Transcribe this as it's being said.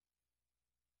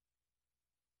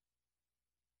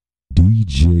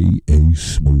DJ A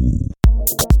Smooth.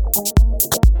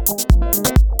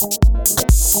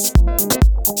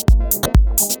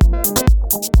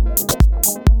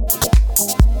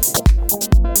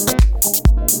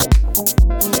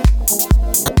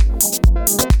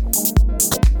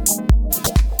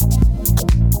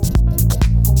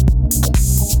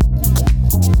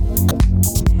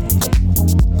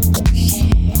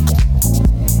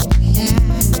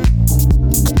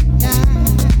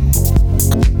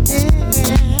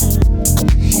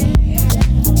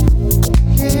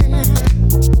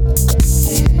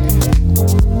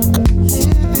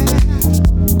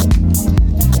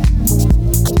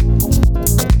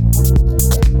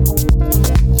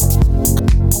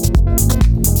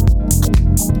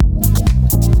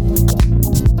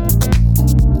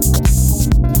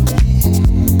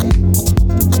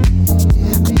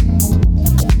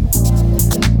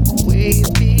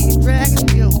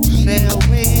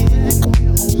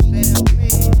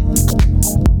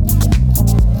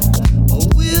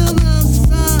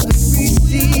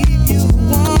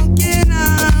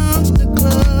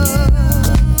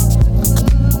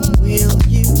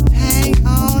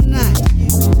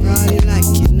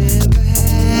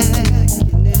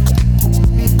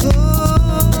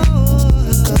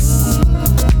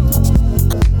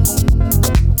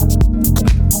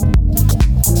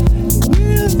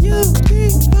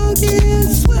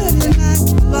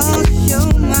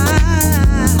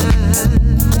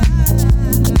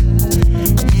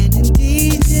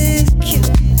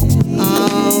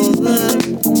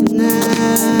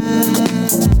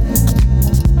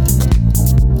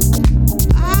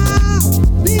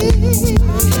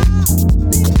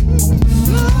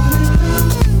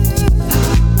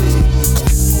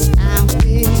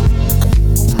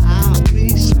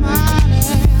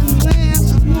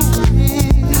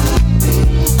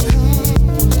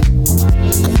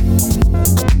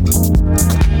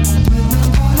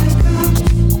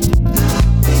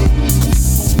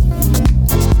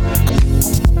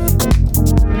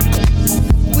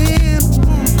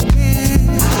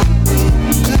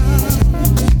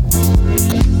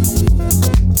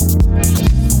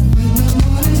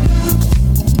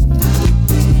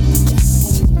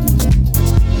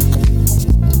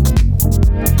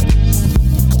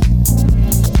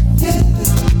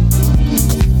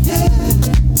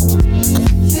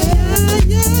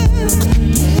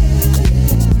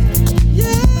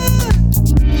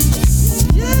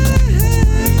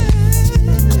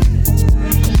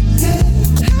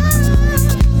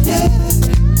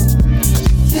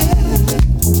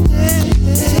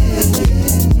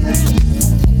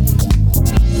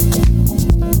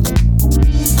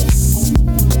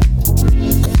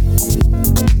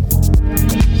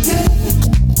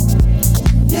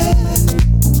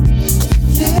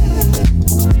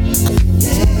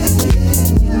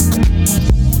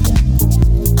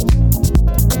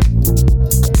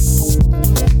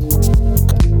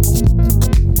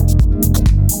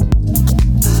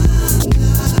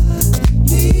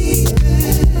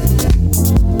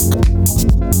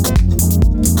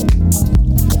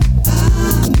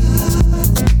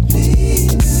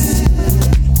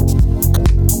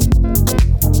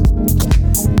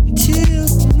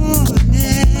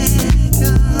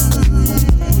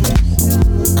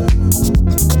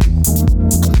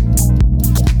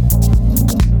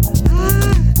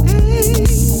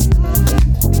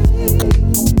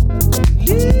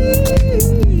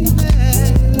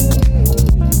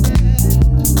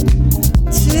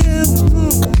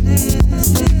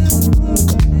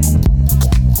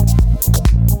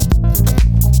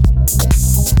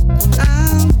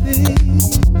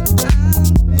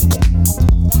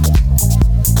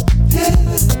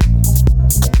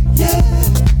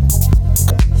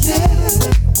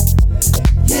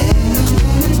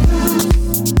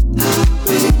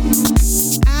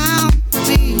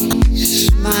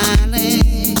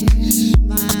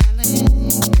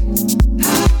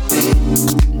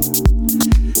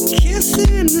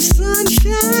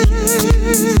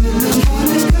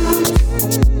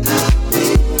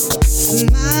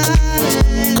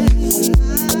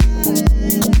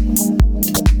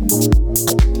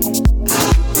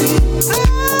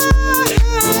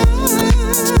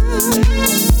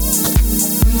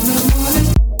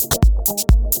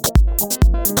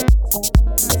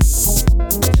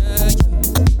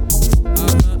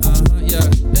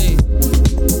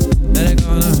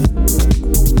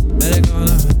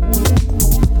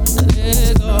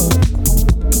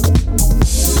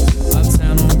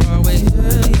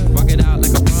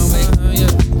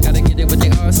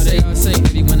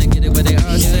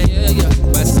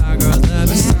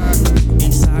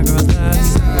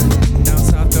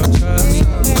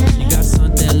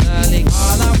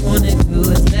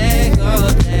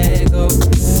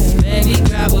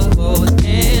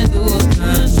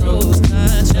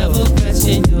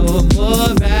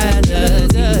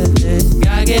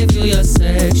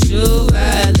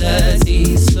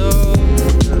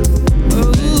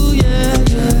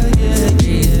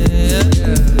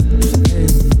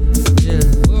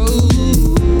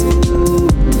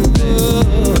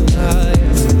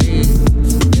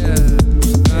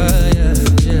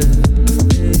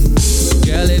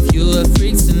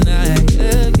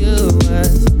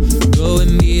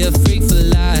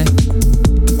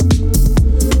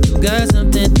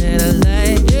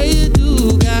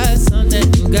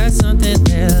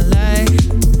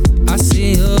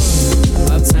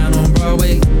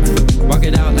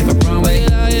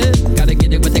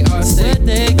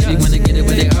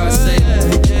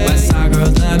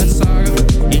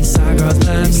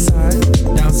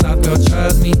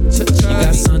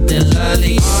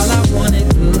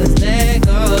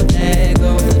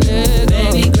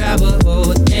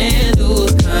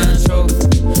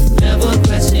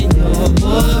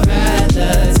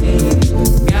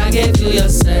 you your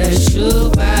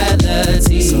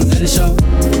sexuality. So let it show.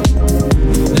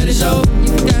 Let it show.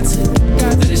 You got to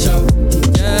let it show.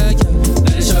 Yeah, yeah.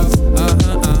 Let it show.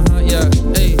 Yeah.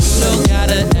 Hey, you don't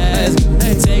gotta ask.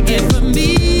 Hey, take it from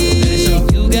me. Let it show.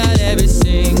 You got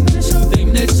everything. Thing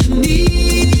that you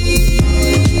need.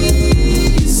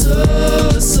 So.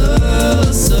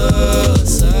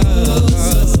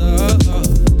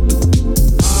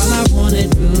 All I wanna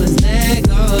do is let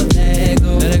go. Let it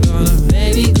go now.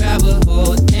 Baby, grab a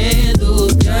hold and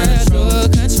lose control.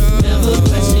 Never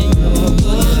question your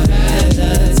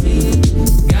morality.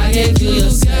 God gave you your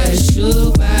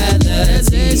sexuality.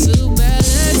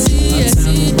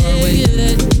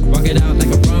 Walk it out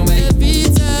like a runway.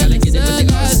 Gotta get it what they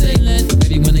all say.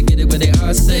 Baby, wanna get it what they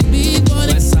all say.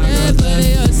 West side girls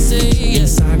love me.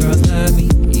 East side girls love me.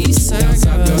 Down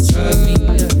south girls trust me.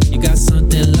 You got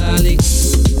something lovely.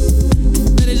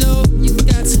 Let it know you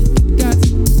got to. Yeah,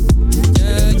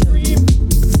 yeah.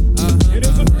 It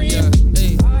is a dream. It is a dream. Let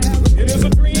it go now. It is a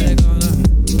dream.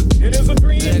 Let it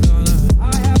go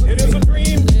now. It is a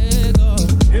dream. Let it go.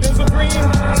 It is a dream.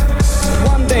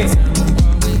 One day,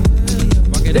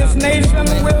 this nation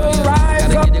will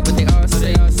rise up,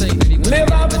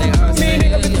 live out the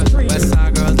meaning of its dream.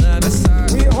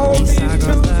 We hold these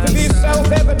truths to be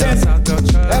self-evident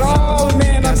that all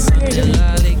men are created.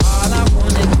 All I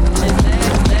wanna do is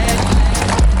let.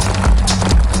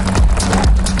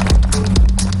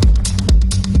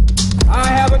 I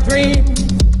have a dream.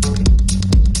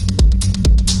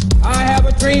 I have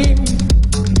a dream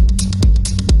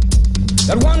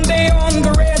that one day on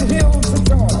the red hills of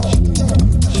Georgia,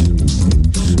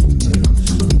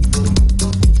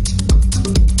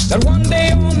 that one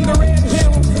day on the red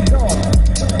hills of Georgia,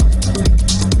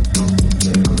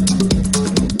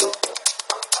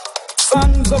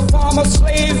 sons of former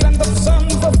slaves and the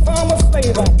sons of former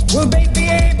slave owners will they be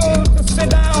able to sit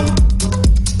down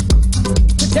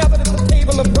together at the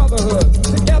table of brotherhood,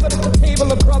 together at the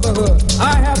table of brotherhood.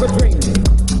 I have a dream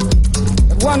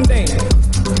that one day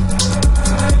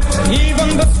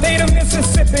even the state of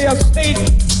Mississippi, a state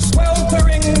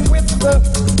sweltering with the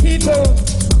heat of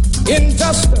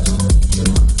injustice,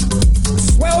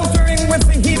 sweltering with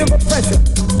the heat of oppression,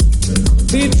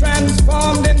 be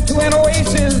transformed into an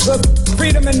oasis of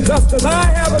freedom and justice. I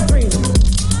have a dream.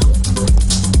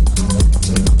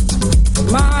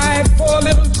 My four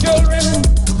little children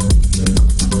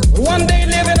will one day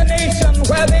live in a nation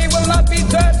where they will not be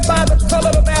judged by the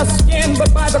color of their skin,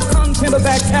 but by the content of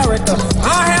their character.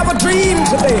 I have a dream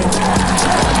today.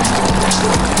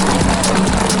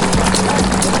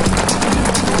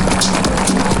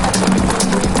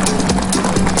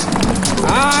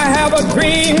 I have a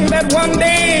dream that one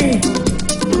day,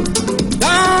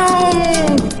 down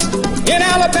in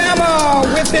Alabama,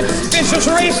 with its vicious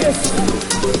racists,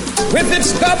 with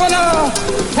its governor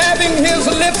having his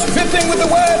lips dripping with the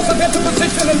words of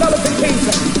interposition and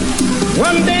nullification.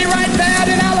 One day right there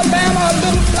in Alabama,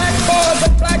 little black boys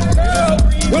and black girls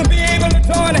will be able to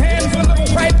join hands with little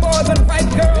white boys and white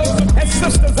girls as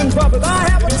sisters and brothers. I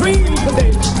have a dream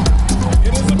today.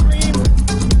 It is a dream.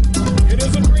 It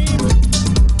is a dream.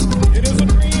 It is a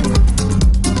dream.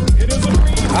 It is a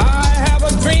dream. I have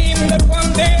a dream that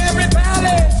one day every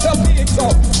valley shall be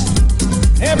exalted.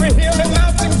 Every hill and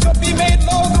mountain shall be made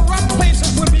low, the rough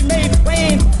places will be made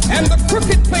plain, and the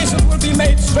crooked places will be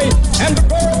made straight, and the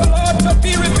glory of the Lord shall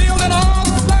be revealed, and all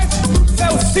flesh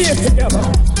shall see it together.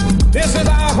 This is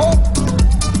our hope.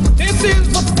 This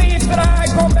is the faith that I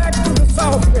go back to the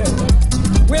South with.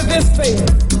 With this faith,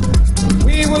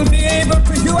 we will be able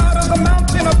to hew out of the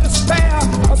mountain of despair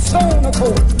a stone of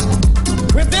hope.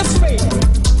 With this faith,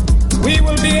 we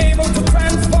will be able to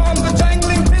transform the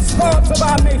jangling discords of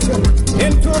our nation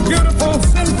into a beautiful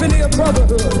symphony of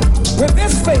brotherhood. With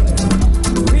this faith,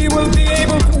 we will be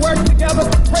able to work together,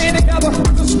 to pray together,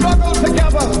 to struggle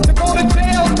together, to go to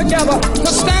jail together, to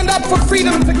stand up for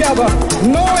freedom together,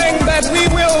 knowing that we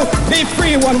will be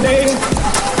free one day.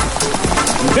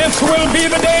 This will be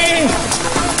the day.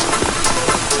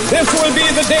 This will be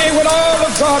the day when all of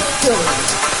God's children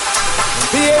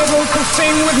be able to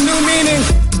sing with new meaning.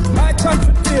 My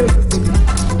country tears of thee.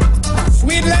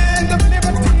 Sweet land of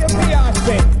liberty of thee I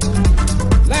sing.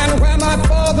 Land where my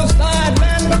fathers died,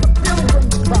 land of the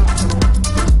pilgrims cry.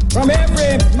 From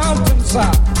every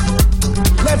mountainside,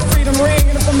 let freedom ring.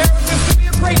 And if America is to be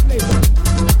a great nation,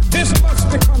 this must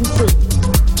become true.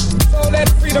 So let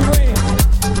freedom ring.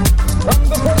 From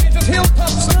the prodigious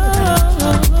hilltops of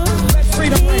the let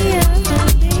freedom ring.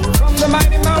 From the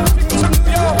mighty mountains of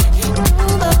New York,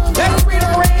 let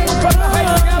freedom ring. From the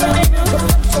heights Alleghenies of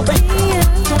Pennsylvania,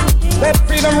 let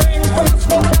freedom ring. From the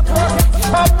snow-capped rockets of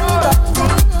Colorado,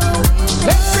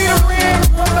 let freedom ring.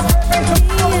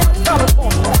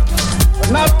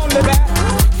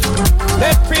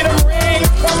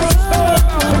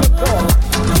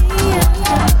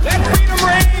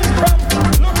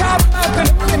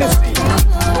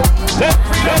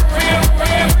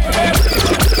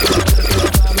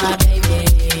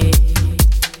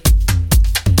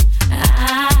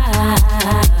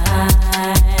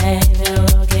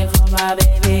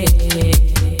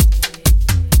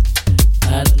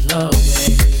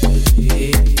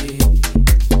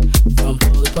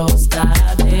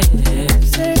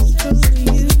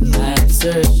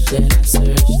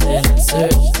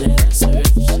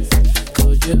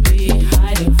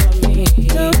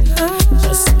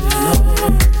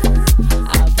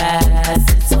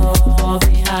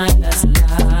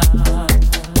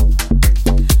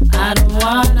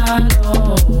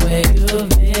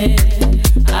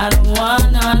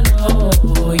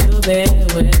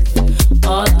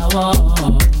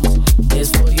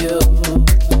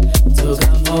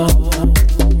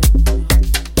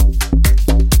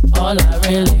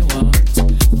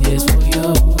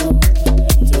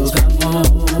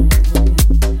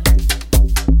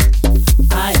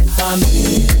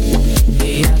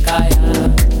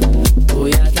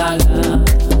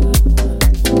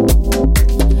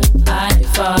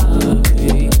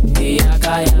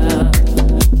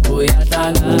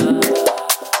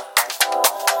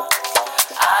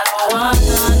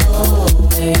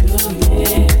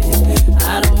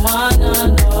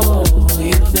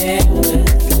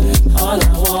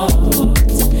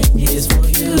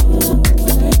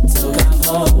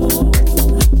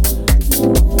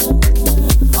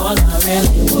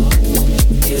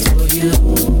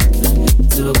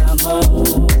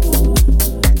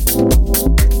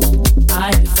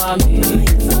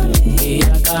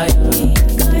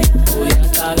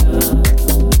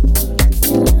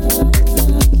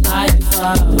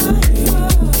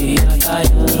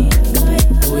 Everybody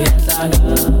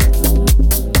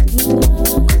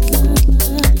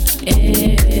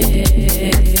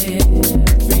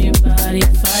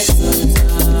fights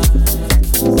sometimes.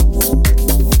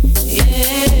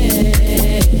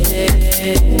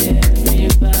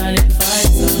 Everybody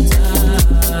fights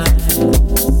sometimes.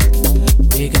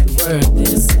 We could work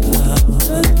this out.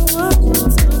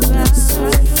 So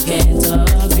we can't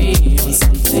agree on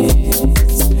some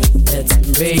things. Let's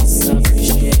embrace,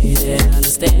 appreciate and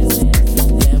understand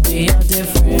that we are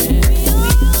different.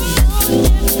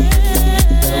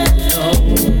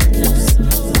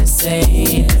 This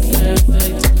ain't a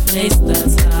perfect place,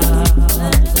 that's how.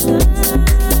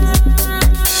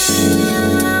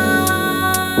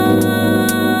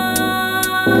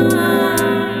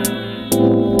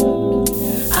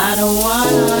 I don't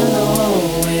wanna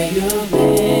know where you've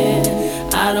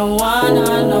been. I don't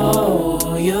wanna know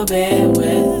who you've been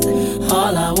with.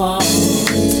 All I want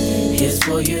is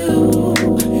for you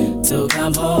to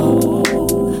come home.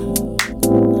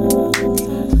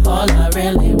 All I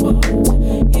really want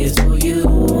is for you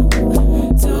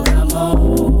to come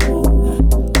home.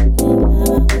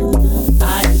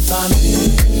 I found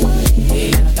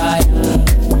you, Kaya,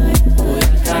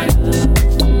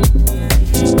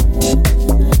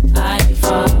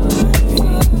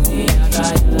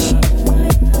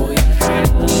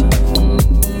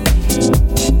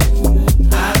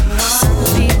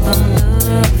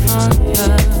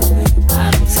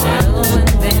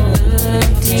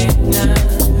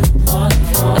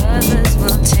 Others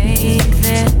will take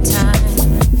their time.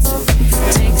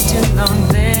 Takes two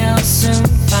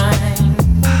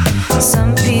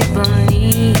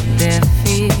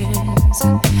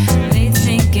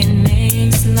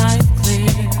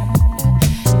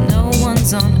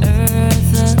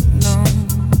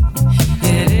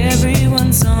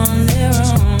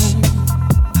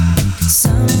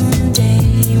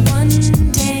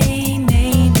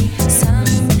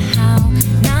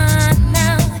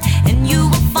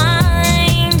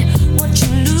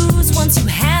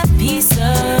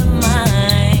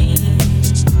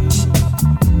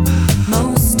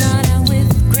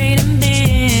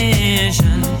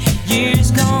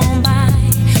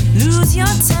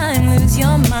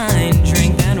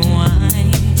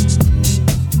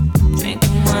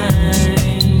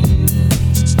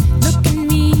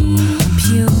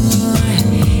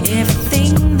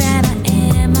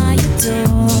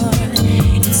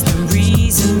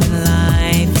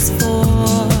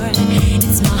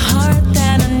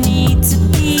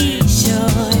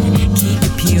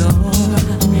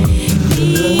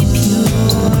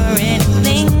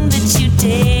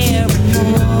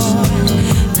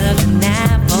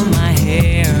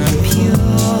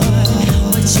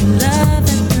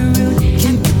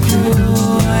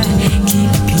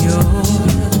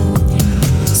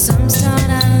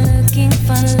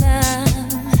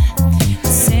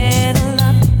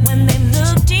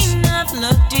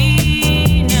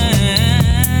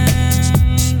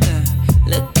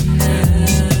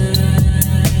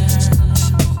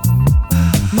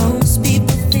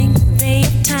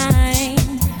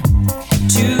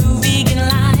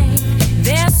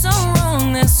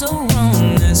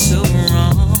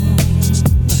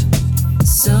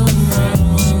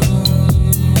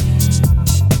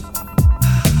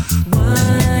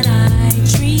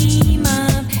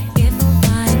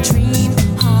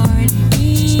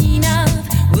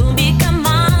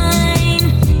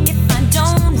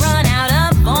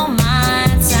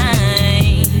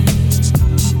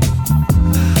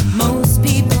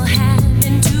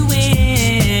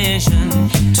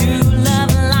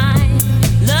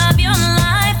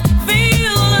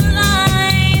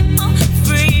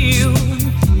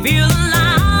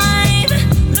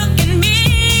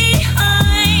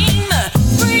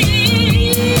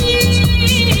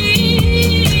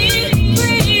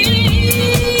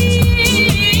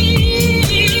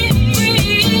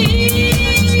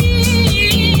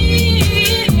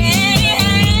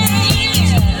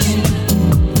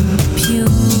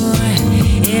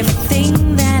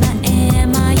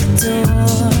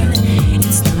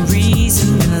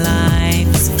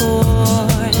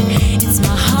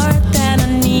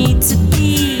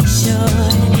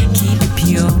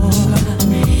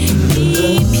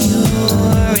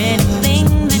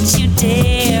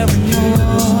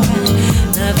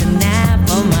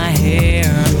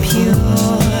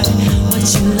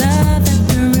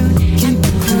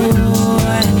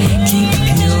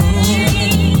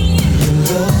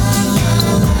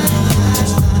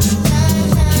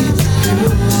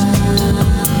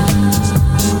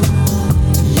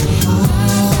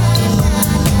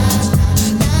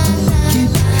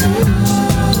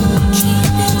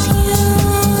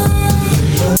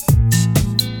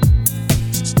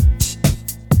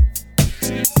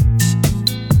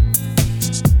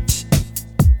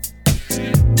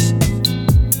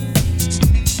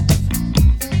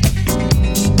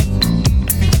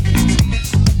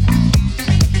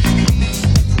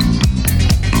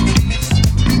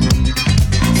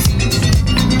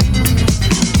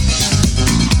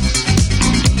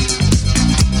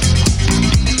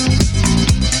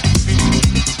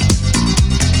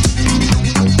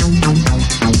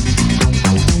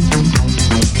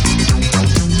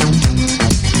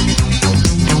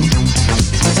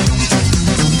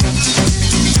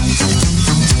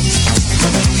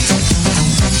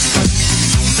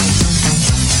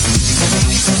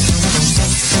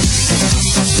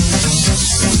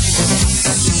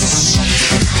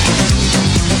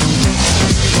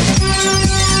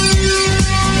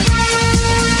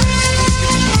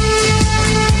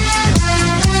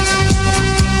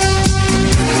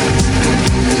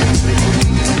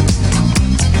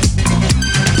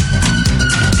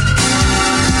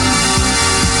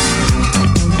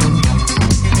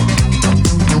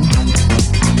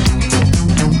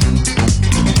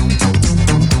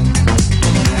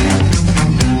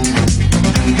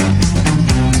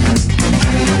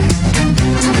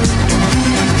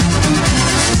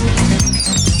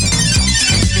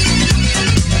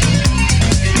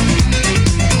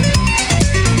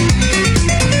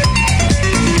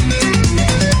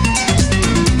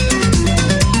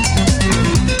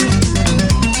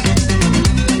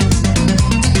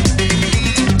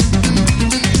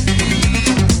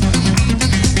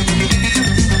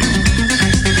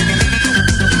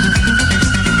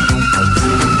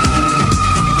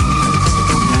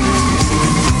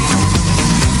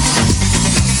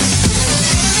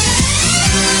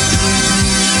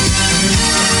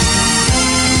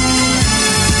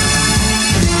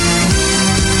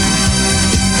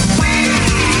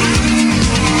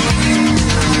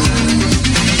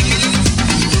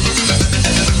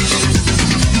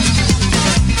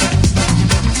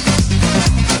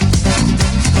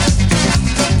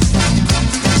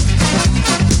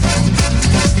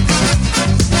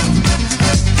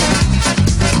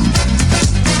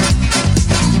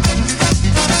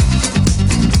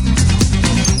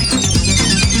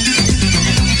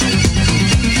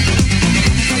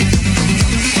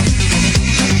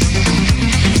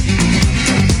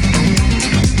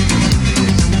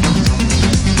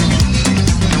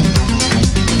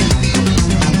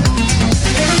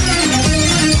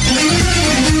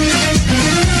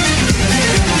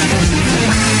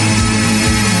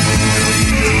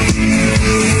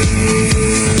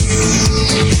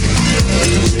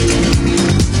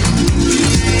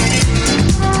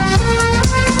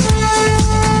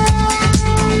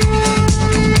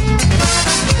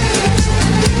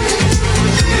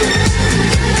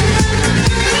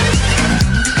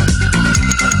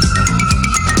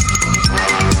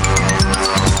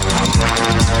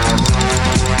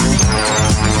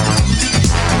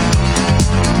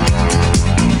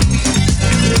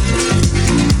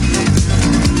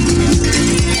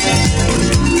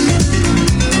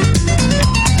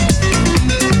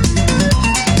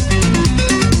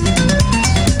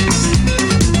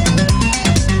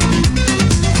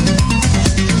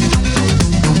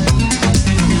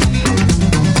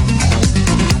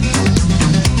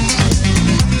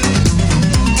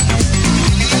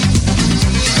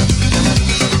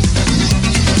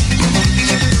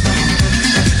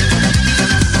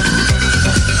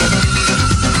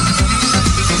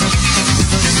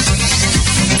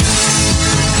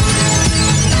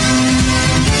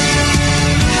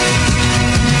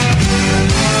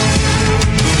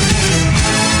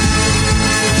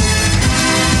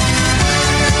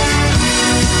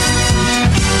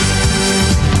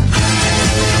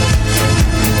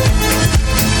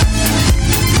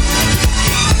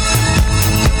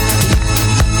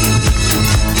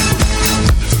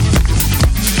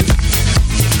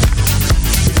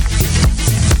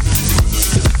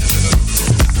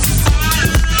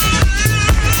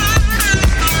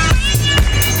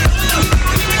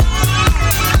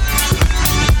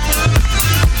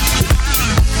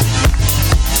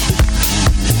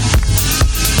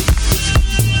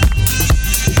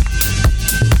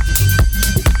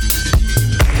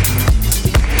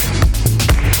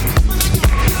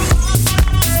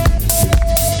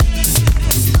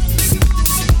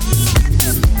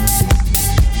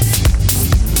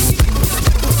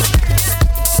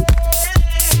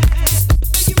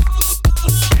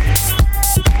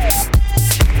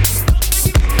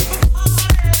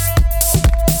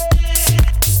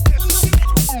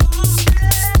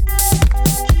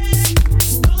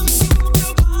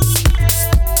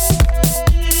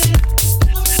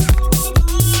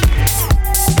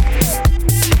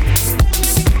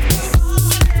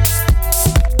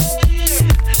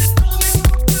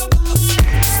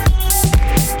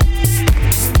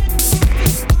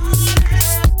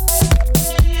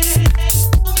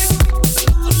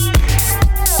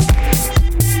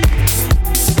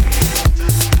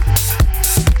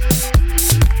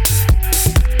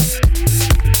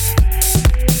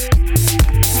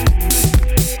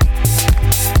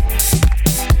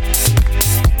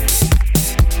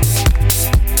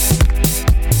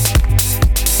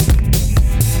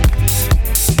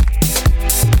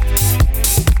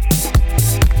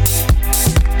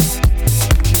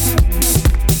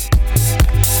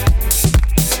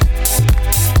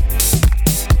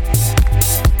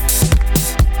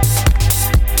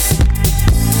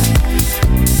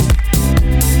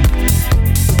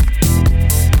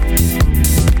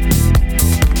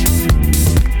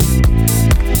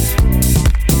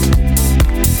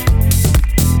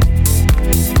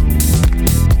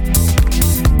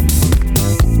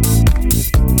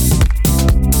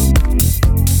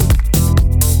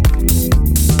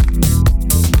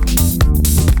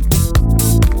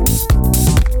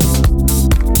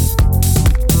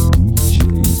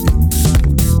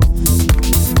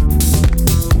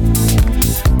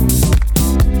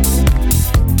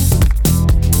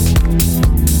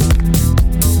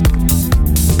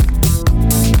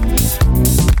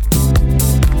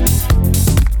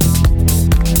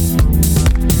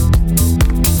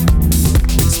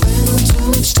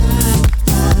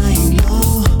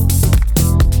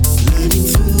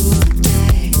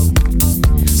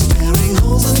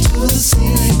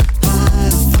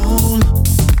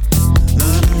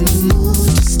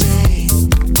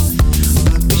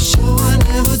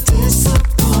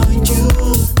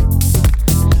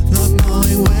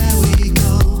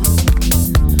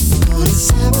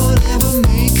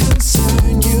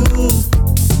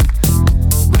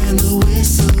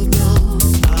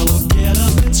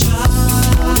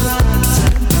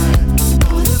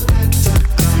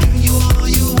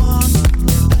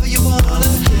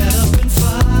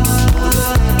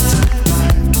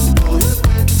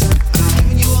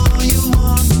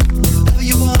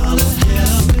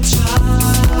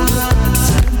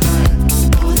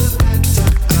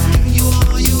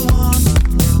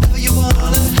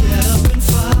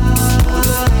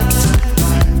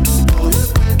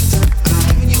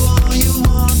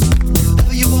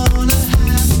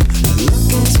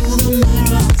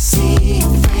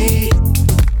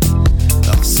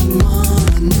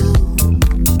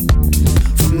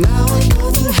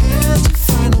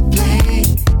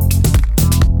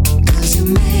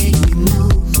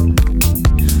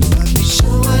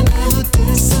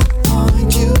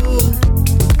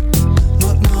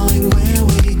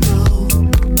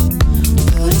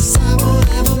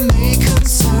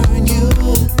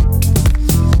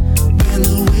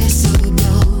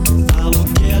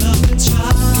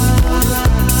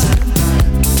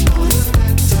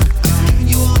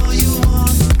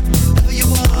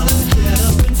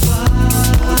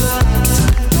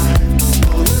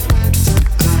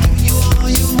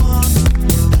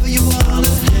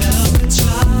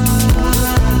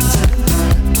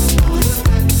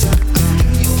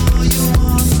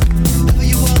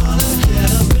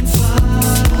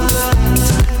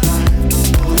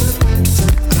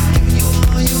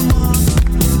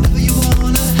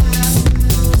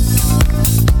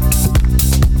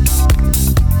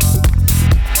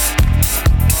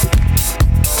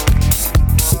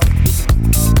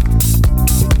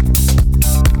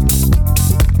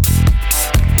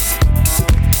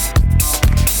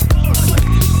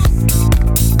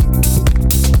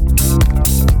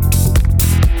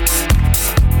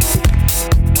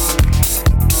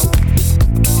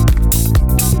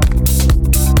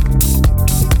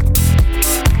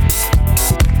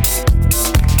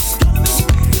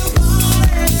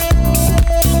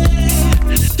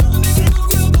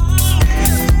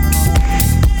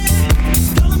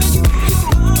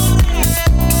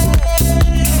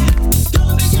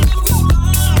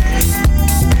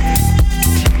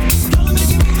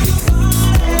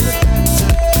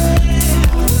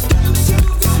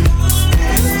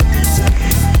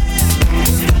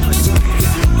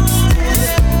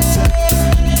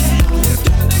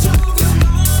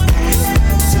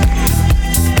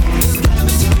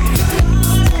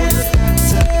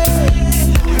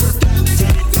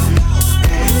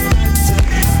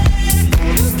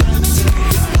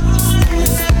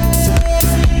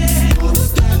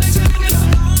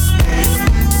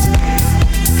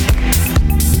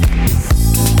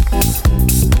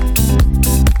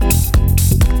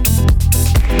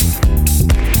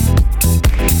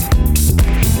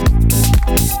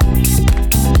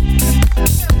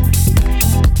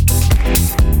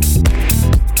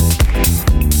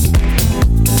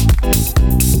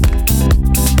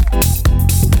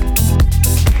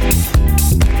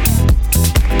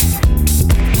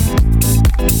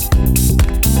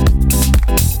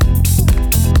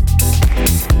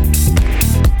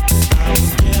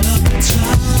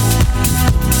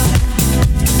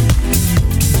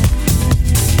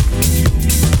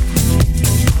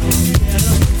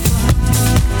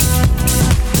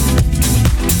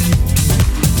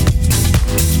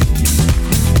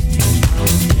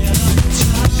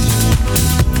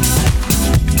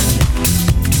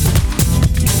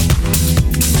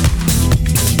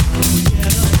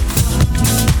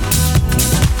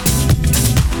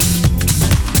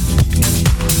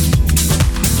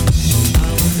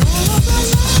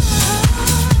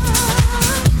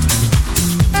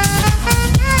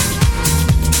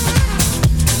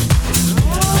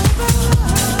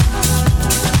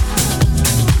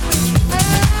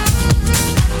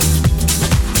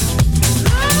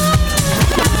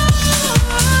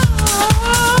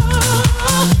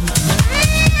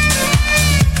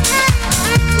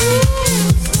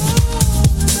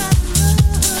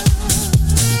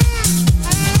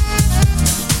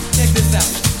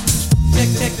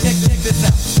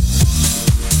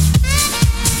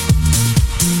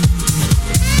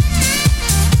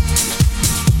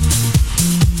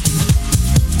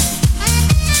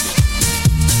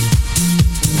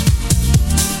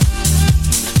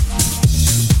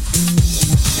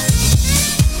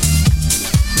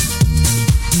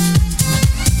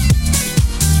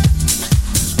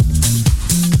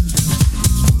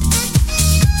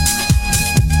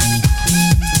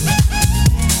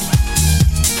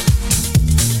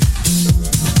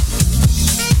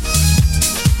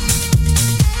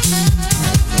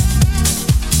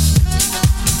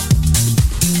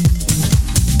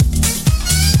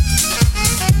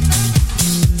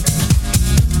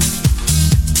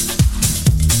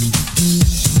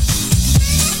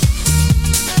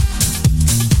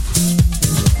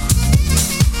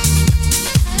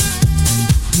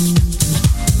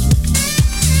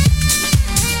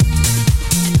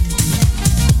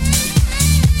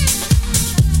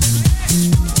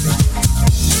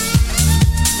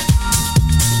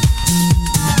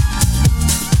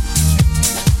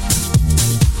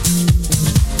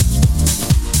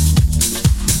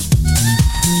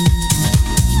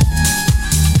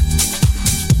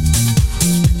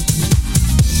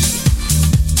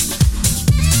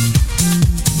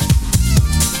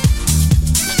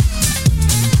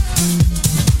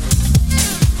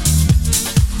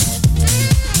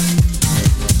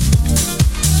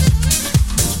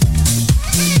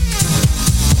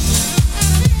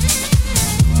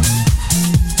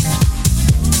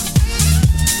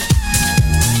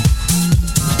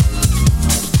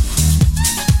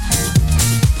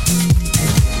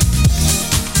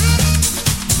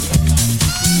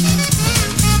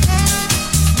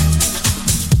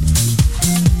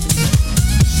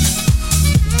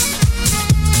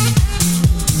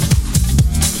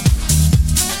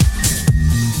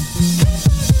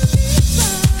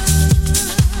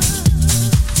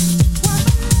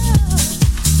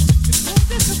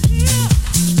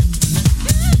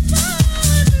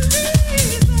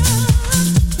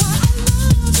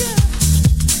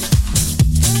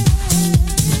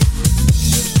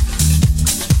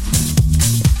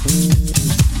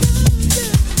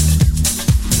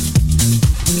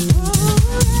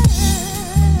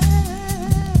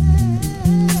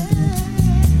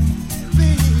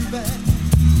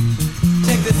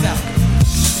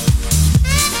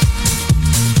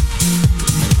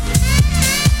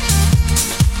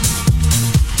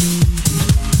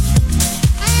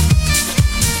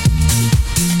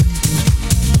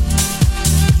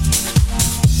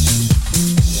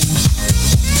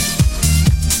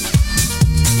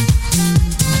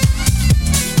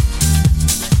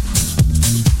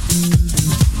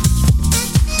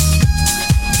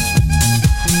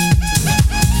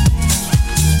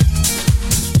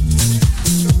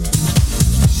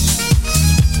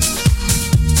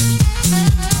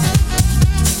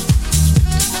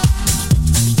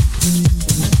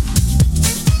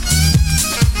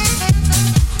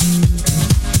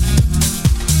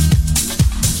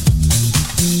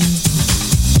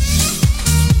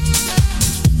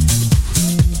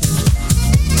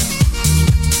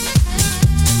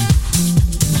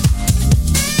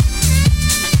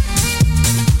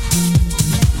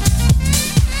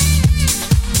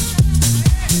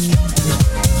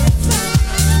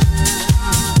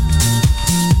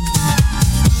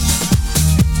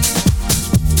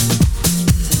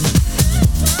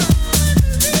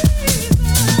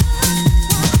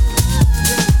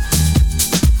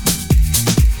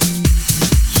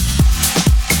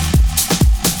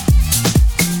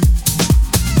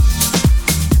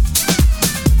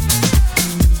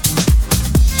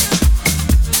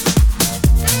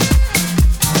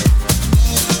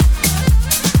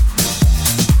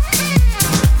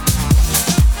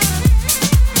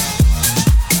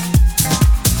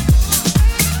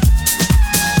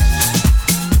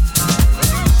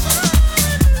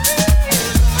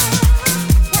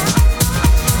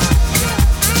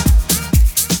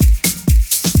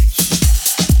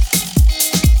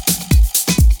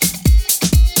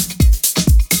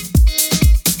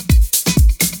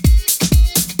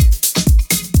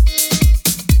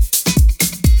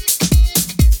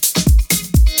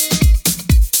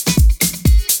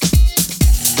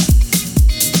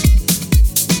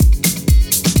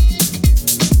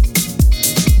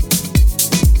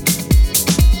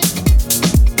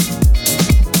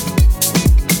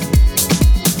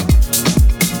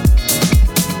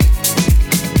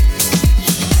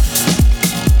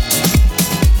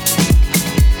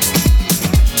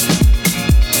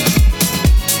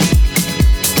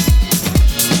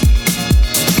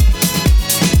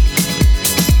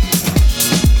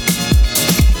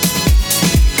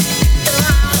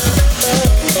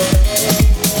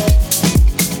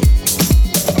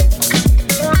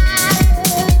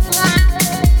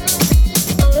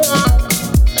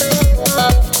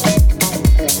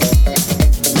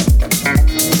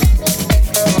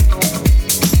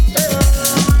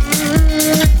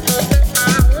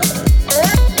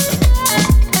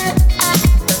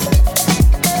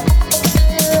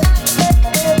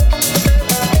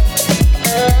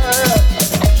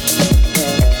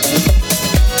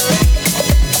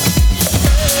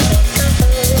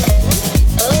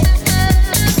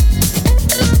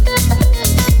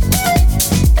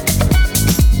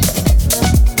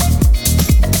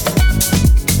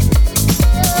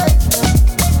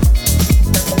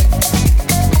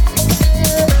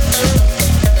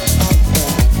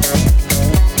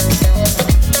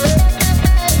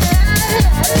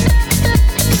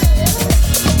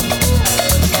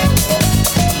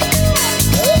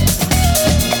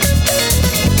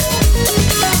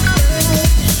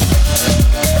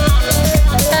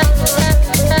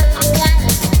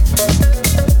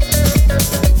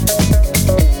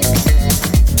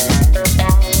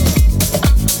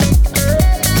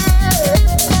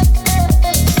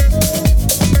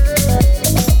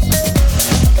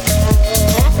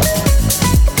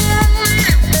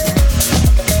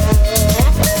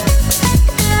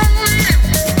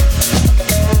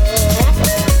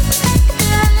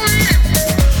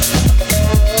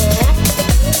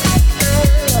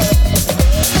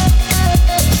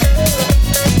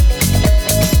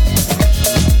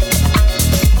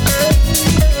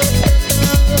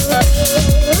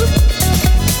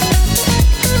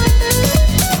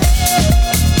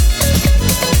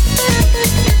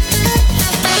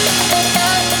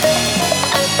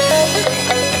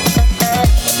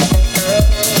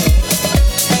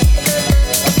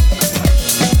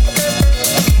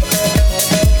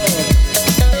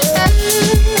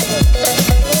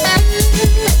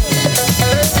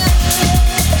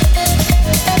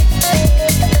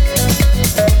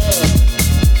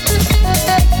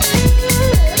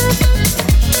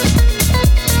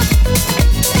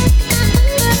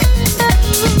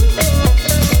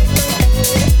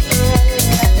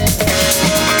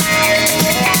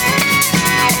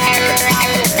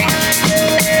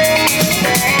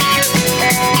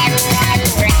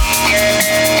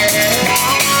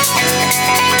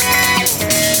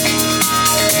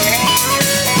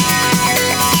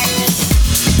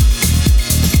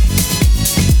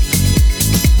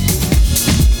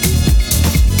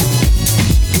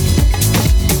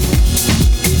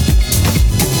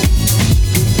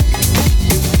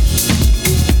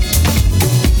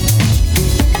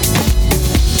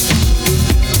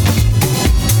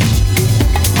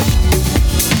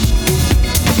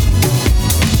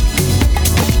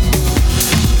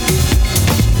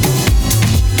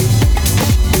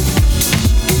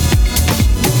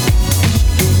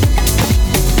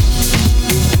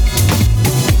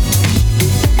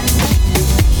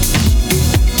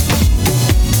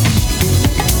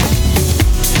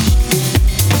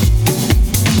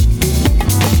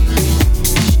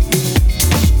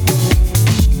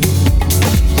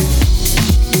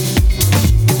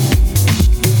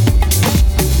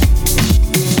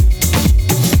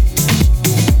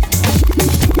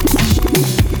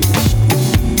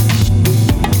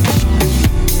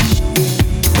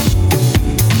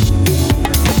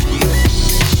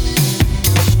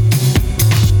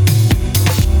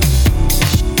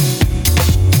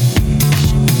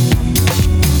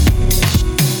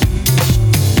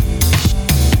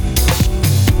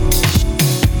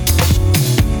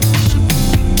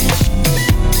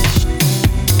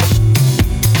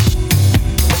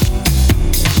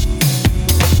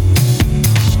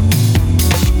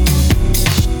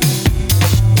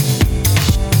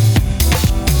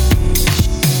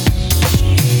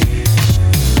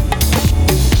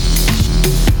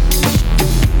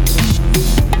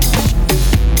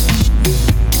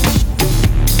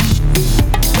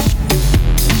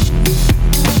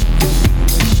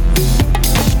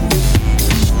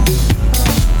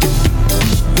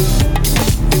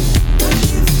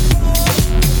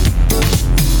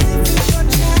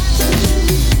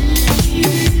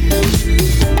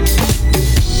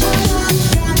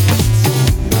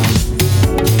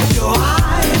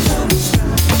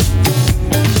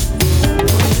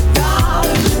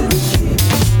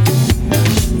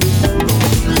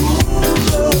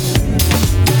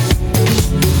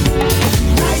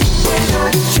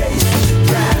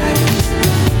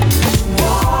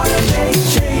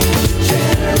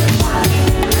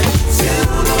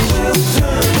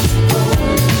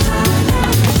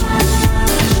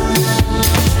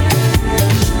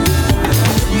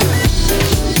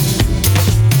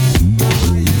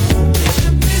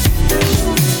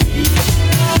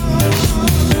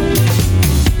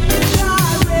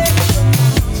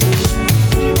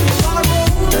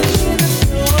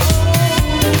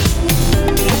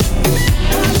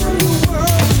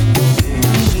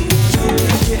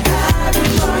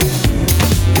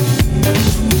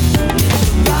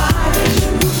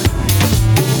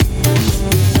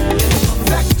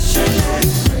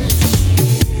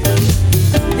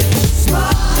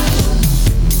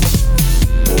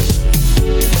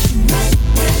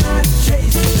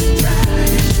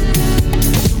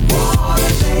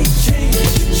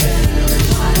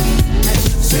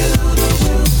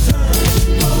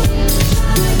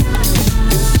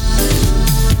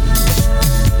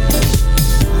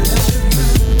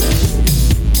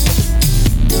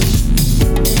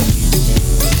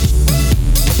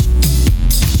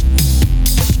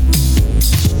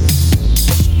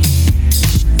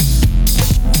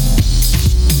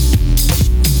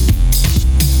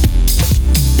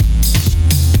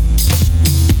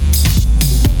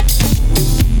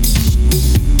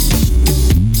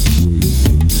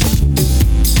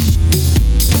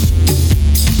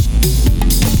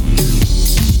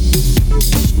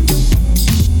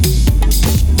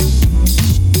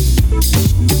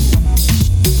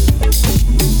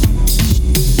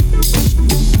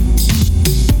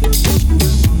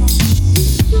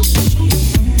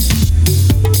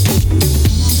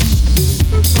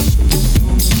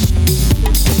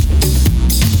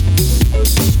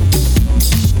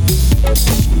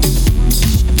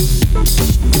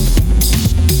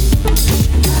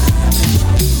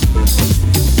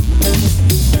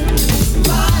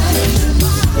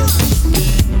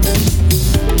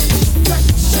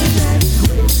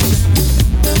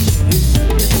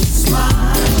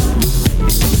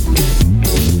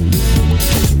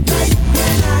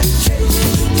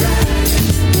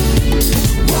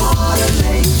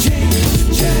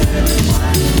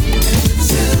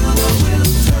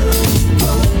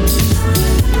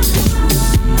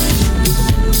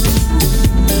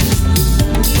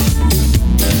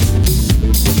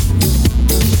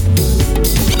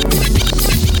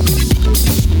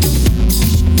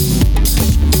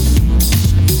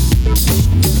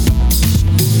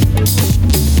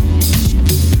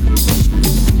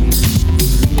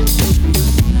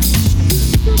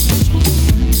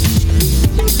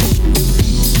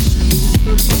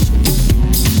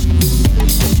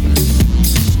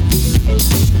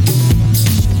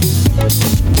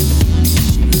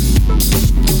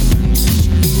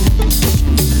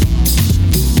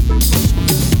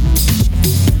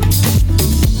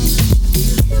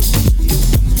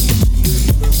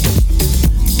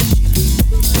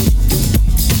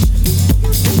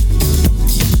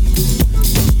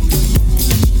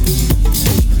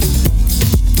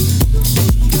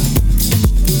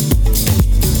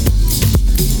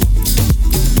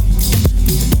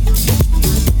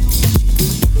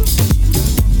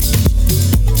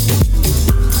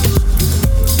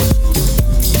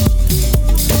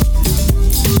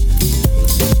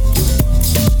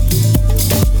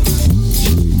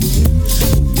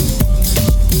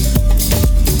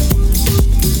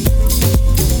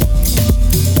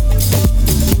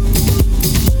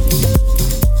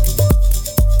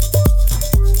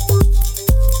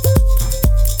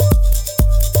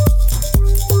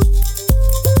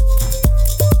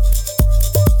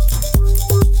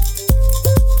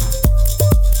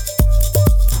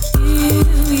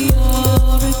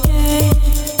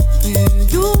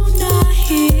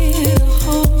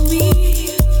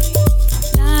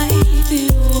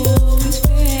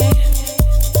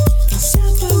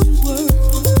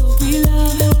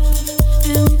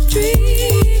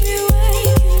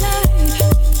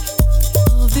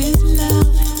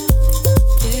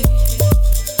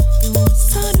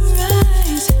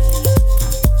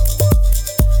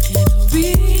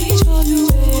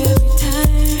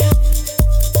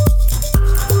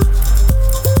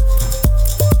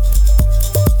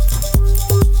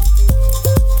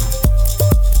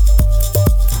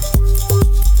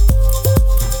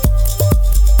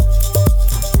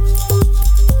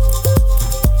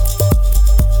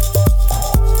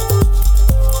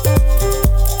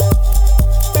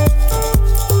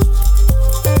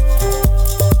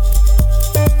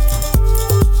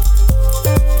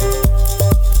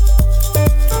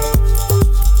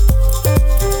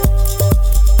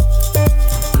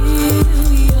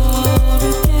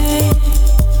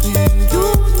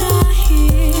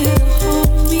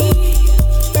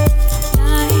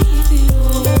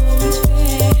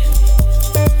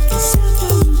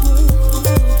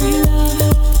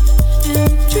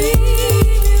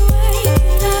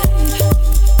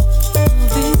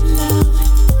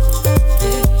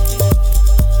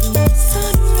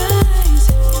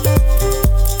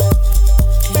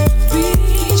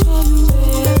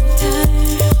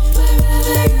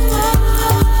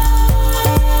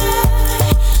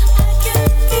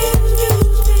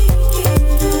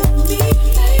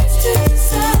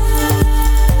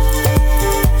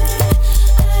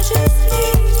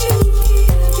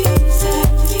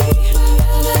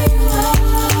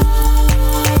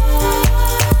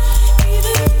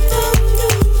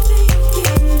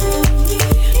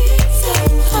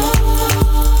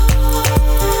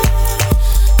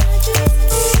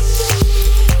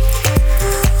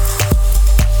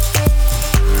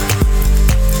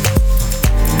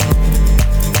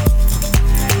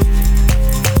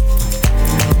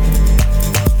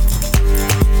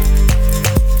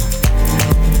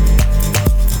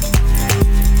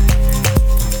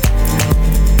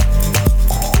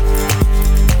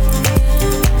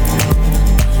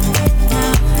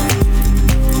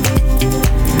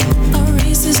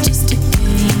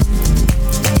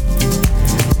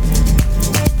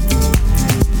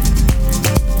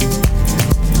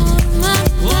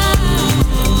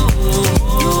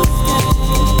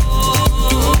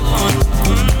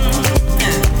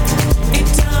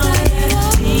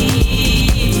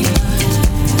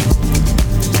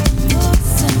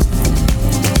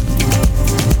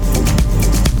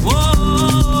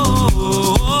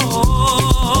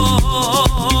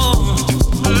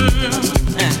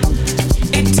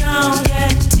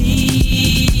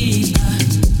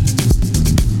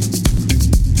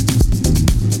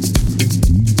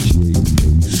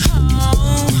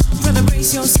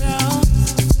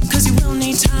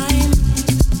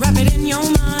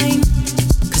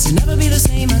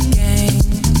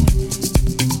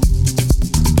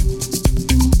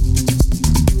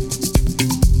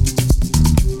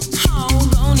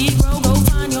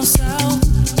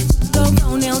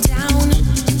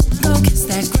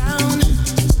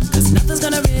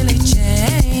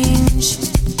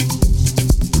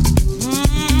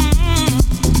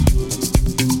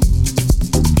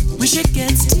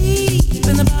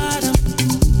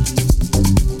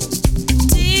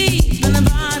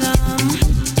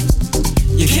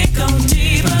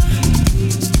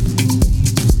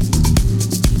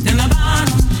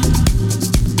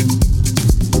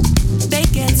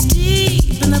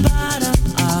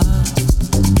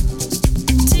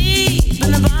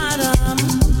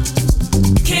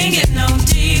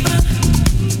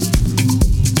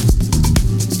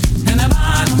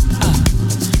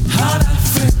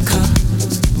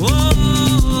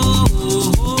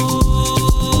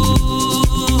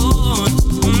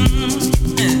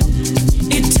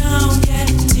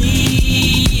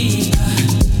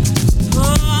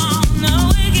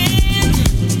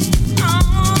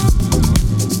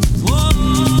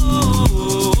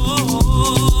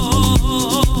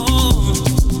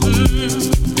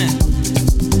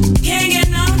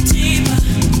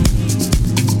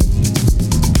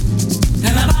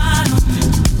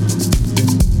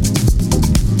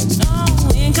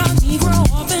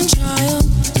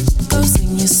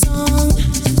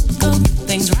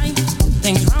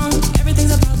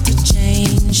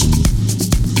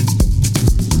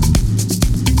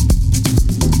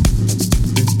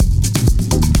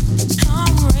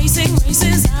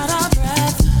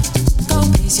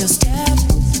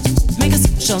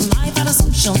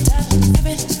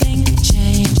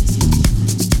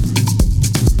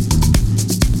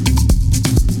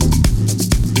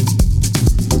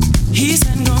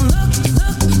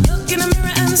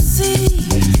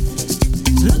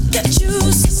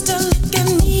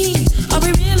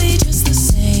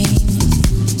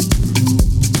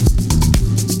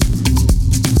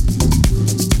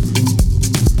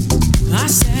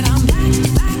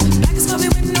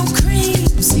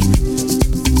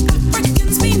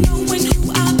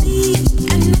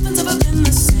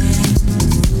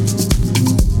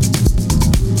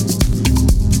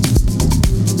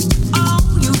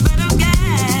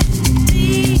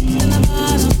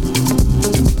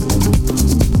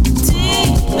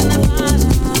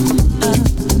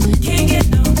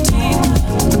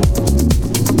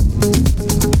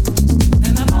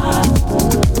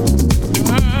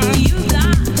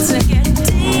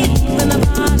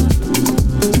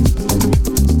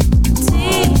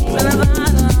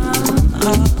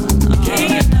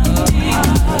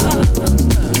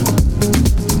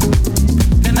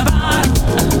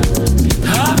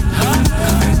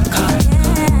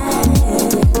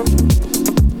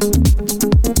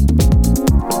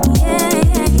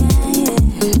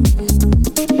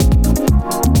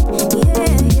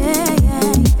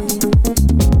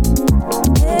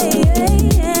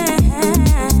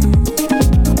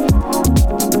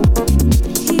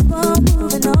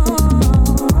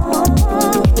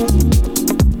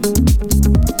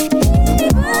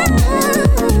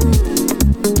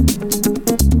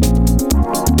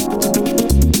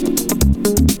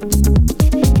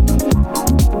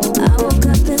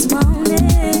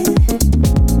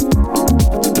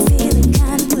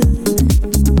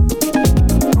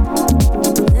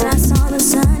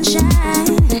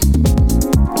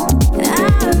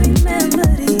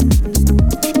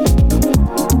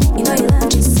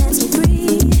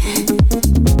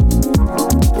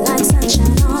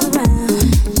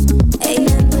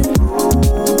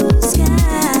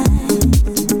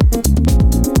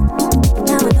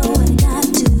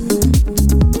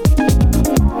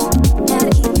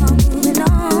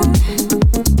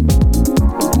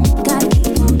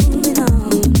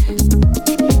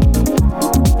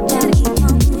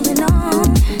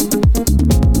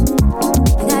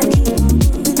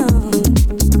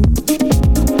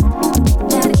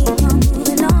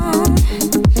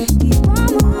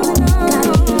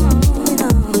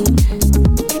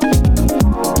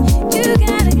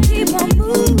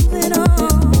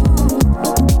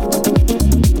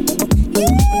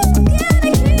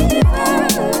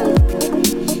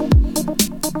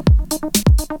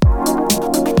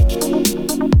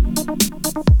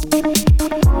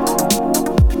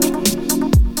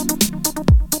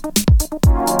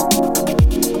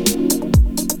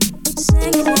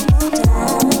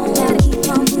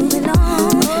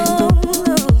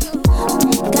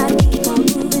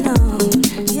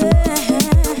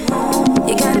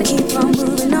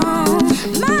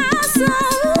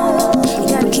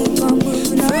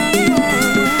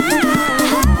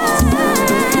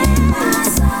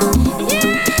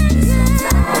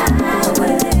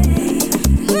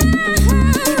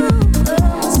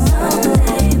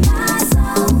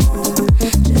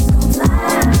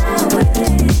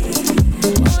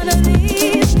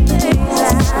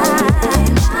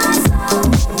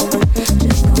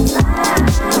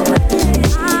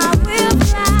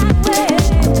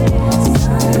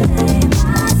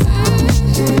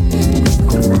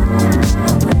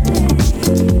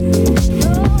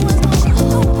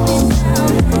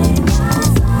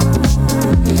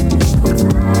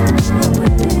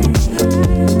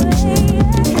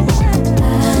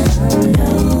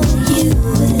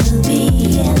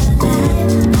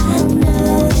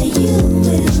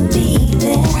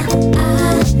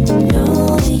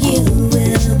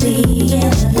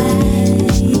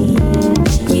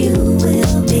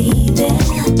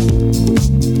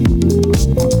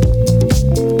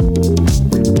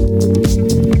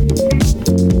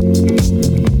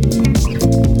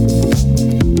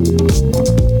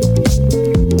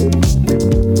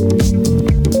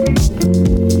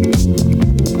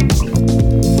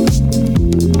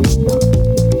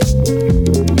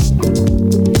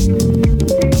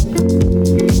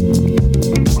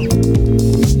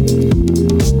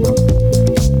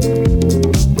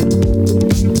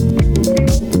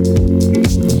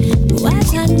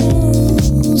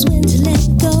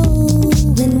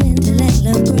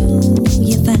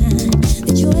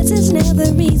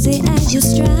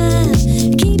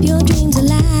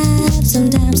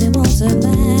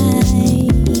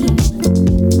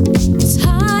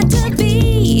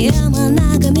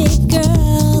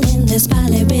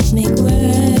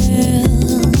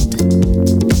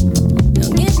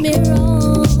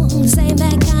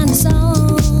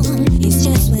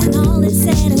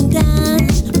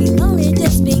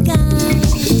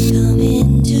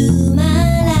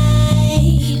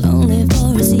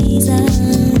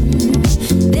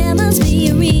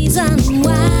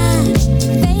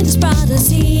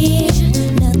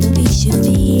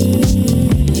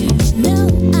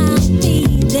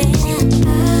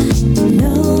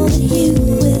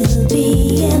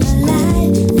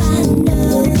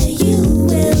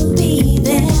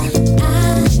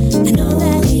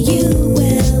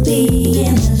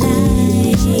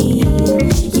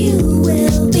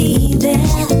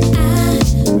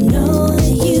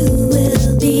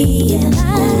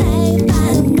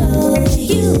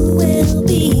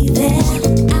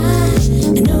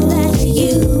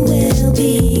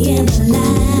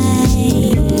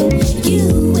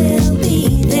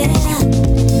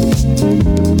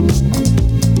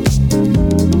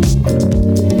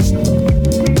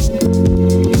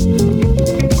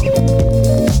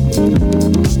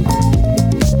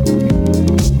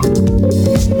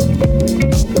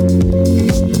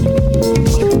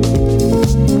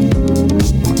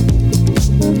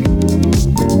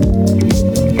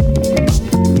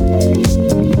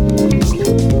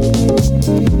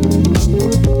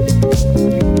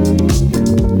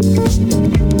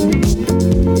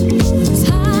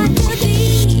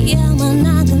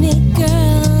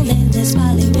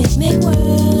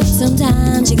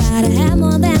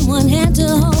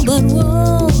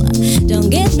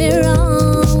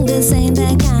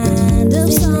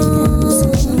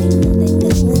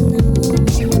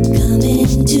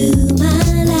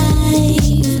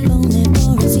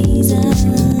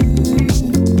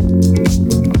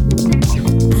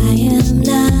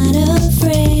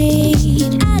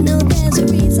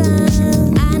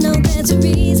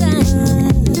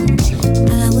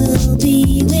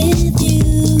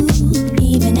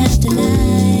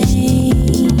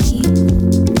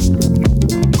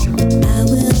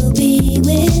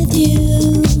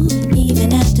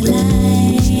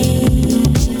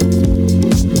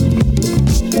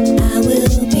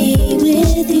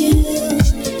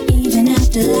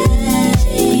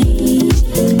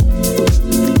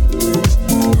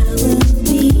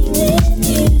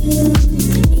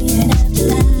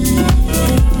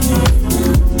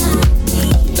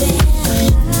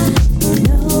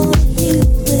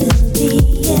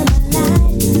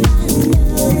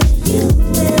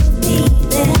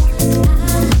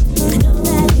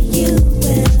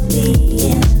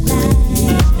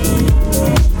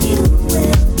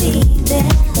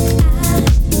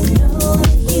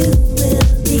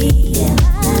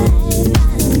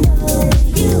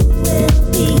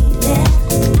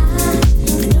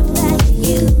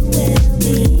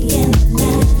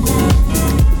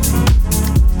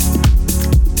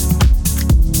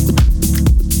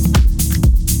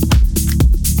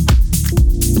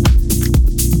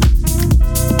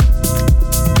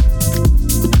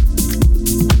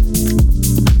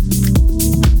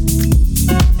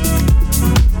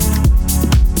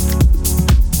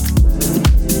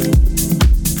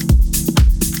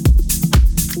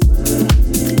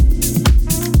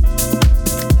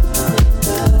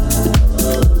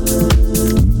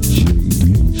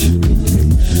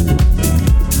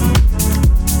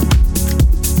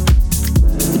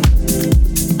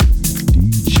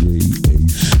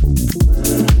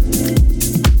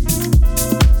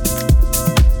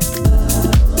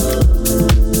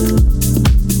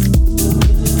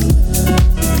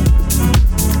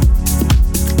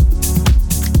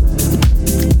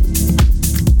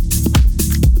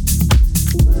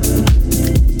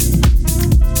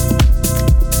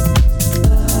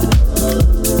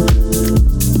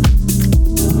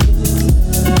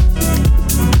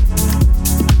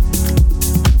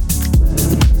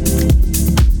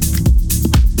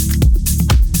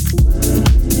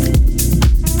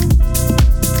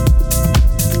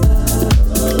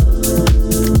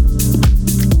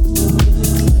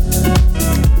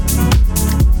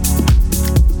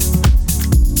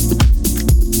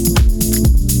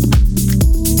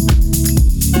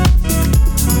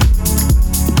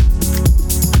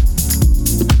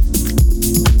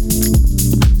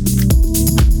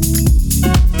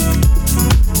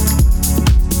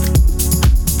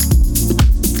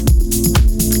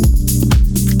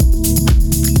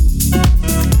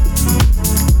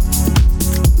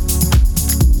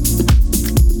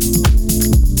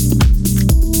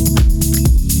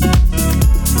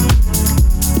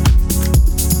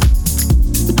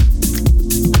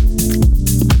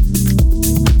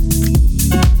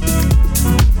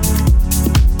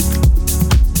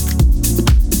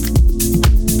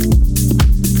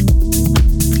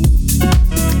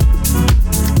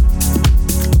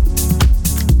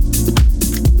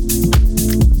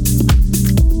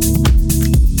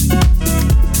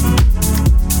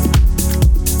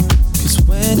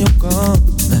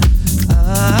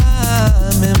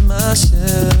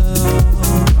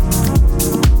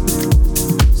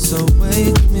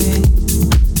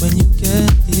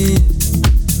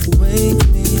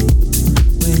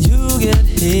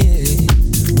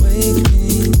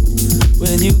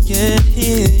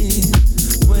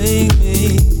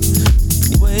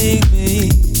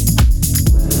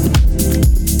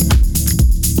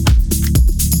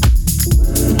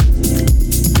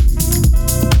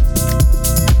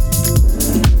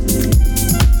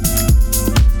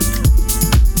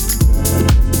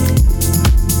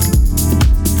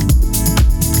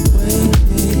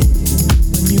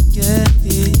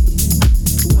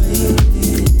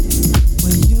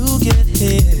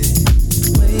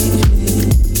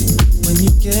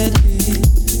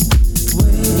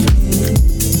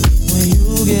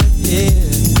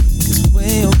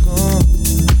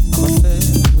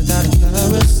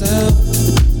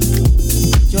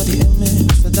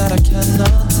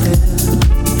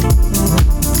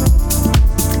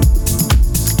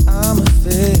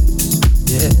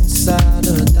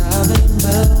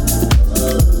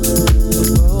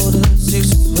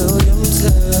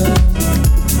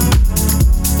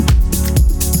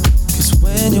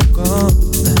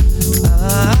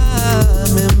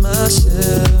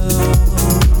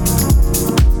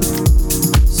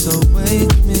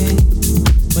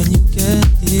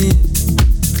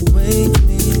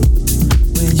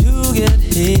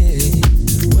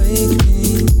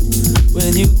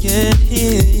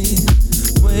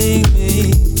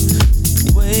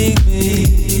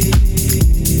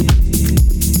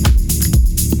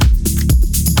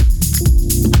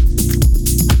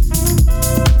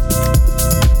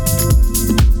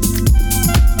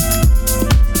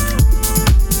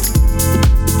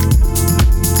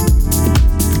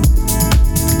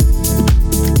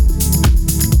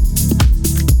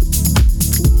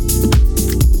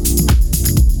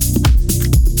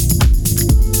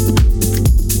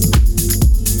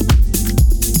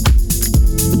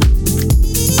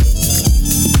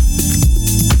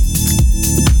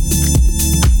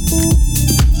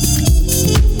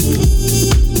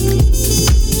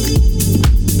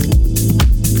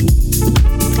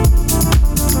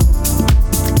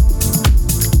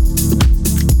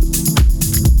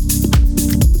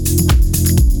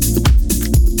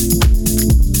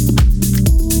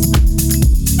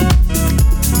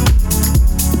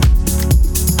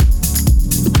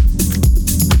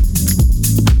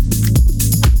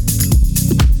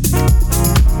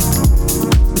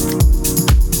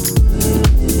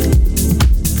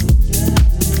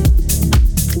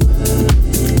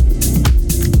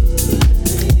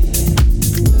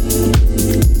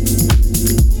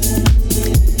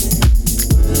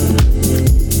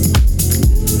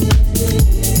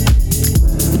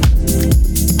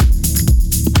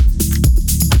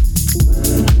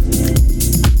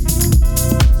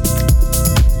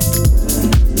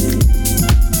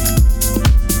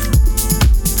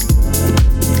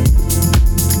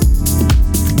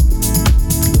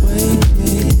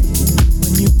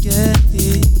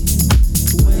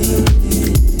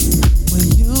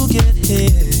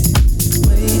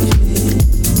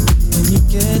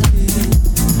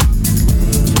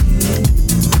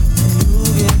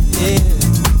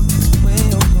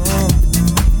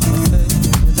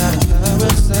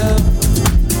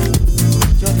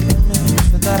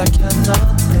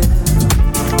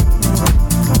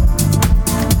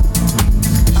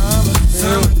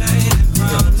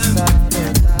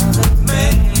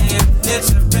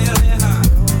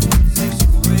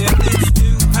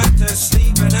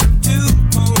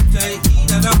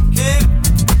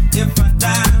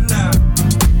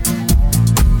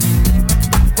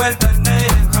Western